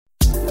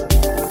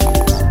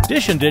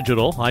Dish and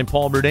Digital, I'm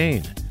Paul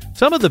Murnane.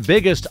 Some of the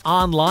biggest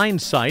online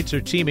sites are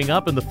teaming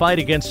up in the fight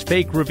against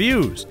fake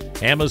reviews.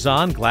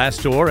 Amazon,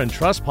 Glassdoor, and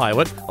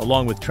Trustpilot,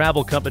 along with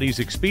travel companies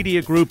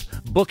Expedia Group,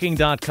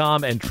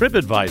 Booking.com, and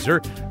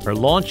TripAdvisor, are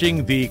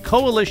launching the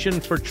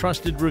Coalition for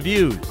Trusted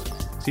Reviews.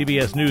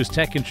 CBS News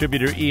tech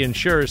contributor Ian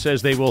Scherr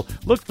says they will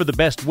look for the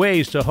best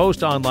ways to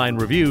host online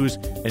reviews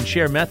and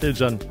share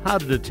methods on how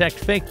to detect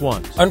fake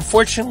ones.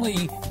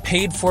 Unfortunately,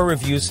 paid-for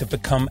reviews have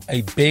become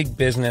a big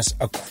business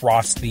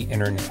across the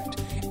internet.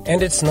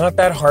 And it's not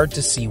that hard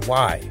to see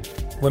why.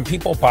 When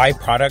people buy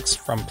products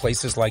from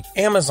places like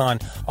Amazon,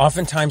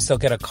 oftentimes they'll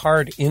get a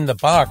card in the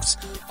box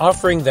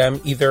offering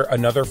them either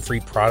another free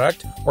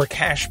product or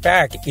cash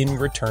back in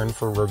return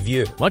for a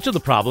review. Much of the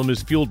problem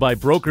is fueled by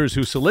brokers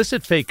who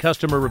solicit fake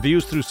customer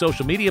reviews through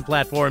social media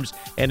platforms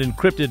and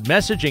encrypted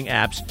messaging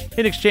apps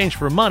in exchange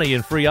for money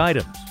and free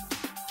items.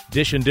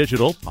 Dish and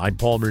Digital, I'm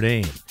Paul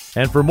Murnane.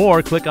 And for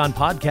more, click on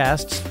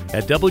podcasts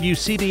at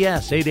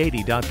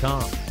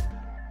WCBS880.com.